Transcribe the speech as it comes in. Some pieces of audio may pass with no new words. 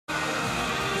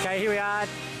So here we are,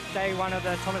 day one of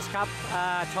the Thomas Cup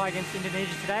tie against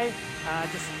Indonesia today.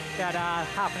 Just about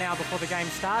half an hour before the game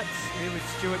starts. Here with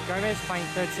Stuart Gomez playing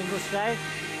third singles today.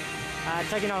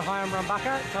 Taking on Hayom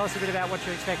Rumbaka. Tell us a bit about what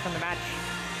you expect from the match.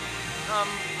 I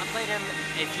played him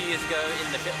a few years ago in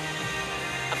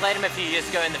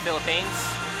the Philippines.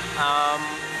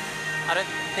 I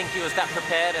don't think he was that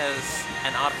prepared as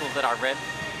an article that I read,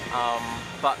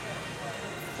 but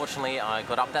fortunately I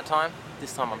got up that time.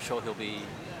 This time I'm sure he'll be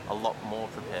a lot more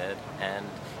prepared, and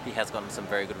he has gotten some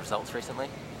very good results recently,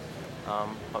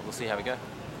 but we'll see how we go.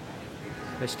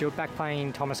 So Stuart back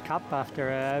playing Thomas Cup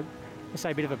after let's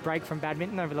say a bit of a break from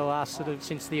badminton over the last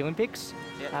since the Olympics.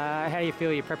 Yep. How do you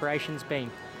feel your preparation's been?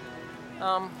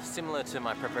 Similar to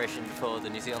my preparation for the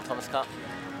New Zealand Thomas Cup.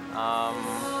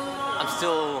 I'm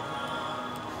still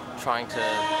trying to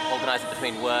organise it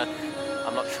between work.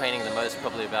 I'm not training the most,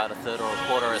 probably about a third or a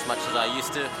quarter as much as I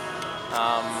used to.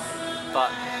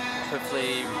 But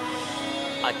hopefully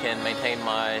I can maintain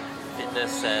my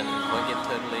fitness and won't get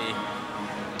totally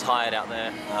tired out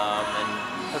there. And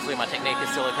hopefully my technique is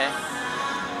still okay.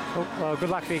 Cool. Well, good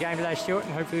luck for your game today, Stuart,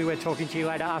 and hopefully we're talking to you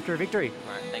later after a victory.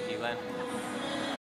 All right, thank you, Glenn.